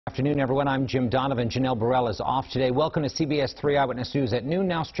Good afternoon, everyone. I'm Jim Donovan. Janelle Burrell is off today. Welcome to CBS 3 Eyewitness News at noon,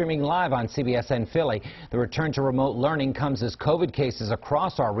 now streaming live on CBSN Philly. The return to remote learning comes as COVID cases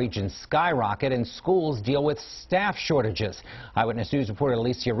across our region skyrocket and schools deal with staff shortages. Eyewitness News reporter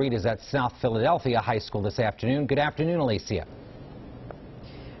Alecia Reid is at South Philadelphia High School this afternoon. Good afternoon, Alecia.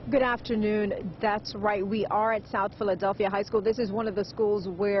 Good afternoon. That's right. We are at South Philadelphia High School. This is one of the schools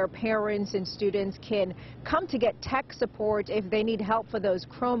where parents and students can come to get tech support if they need help for those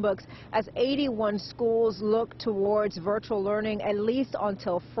Chromebooks, as 81 schools look towards virtual learning at least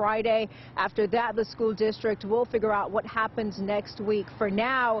until Friday. After that, the school district will figure out what happens next week. For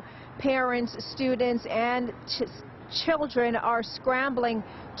now, parents, students, and children are scrambling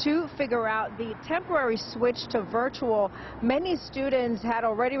to figure out the temporary switch to virtual. Many students had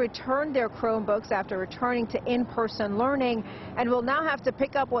already returned their Chromebooks after returning to in-person learning and will now have to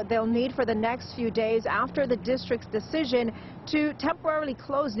pick up what they'll need for the next few days after the district's decision to temporarily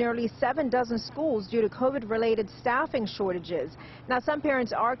close nearly 7 dozen schools due to COVID-related staffing shortages. Now, some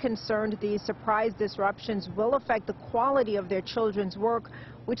parents are concerned these surprise disruptions will affect the quality of their children's work.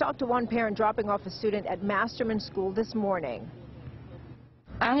 We talked to one parent dropping off a student at Masterman School this morning.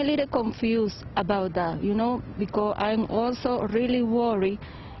 I'm a little confused about that, because I'm also really worried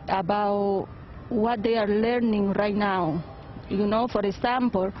about what they are learning right now. For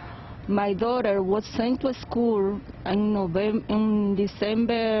example, my daughter was sent to school in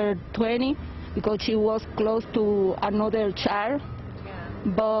December 20 because she was close to another child,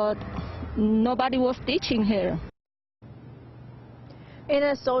 but nobody was teaching her. In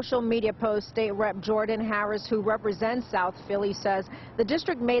a social media post, State Rep Jordan Harris, who represents South Philly, says the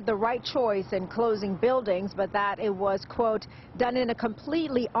district made the right choice in closing buildings, but that it was, quote, done in a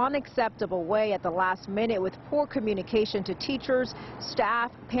completely unacceptable way at the last minute with poor communication to teachers,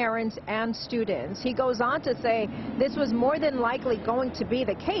 staff, parents, and students. He goes on to say this was more than likely going to be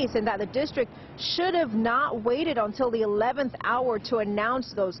the case and that the district should have not waited until the 11th hour to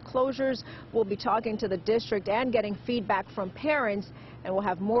announce those closures. We'll be talking to the district and getting feedback from parents, and we'll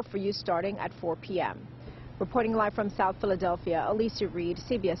have more for you starting at 4 p.m. Reporting live from South Philadelphia, Alecia Reid,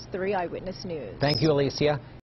 CBS 3 Eyewitness News. Thank you, Alecia.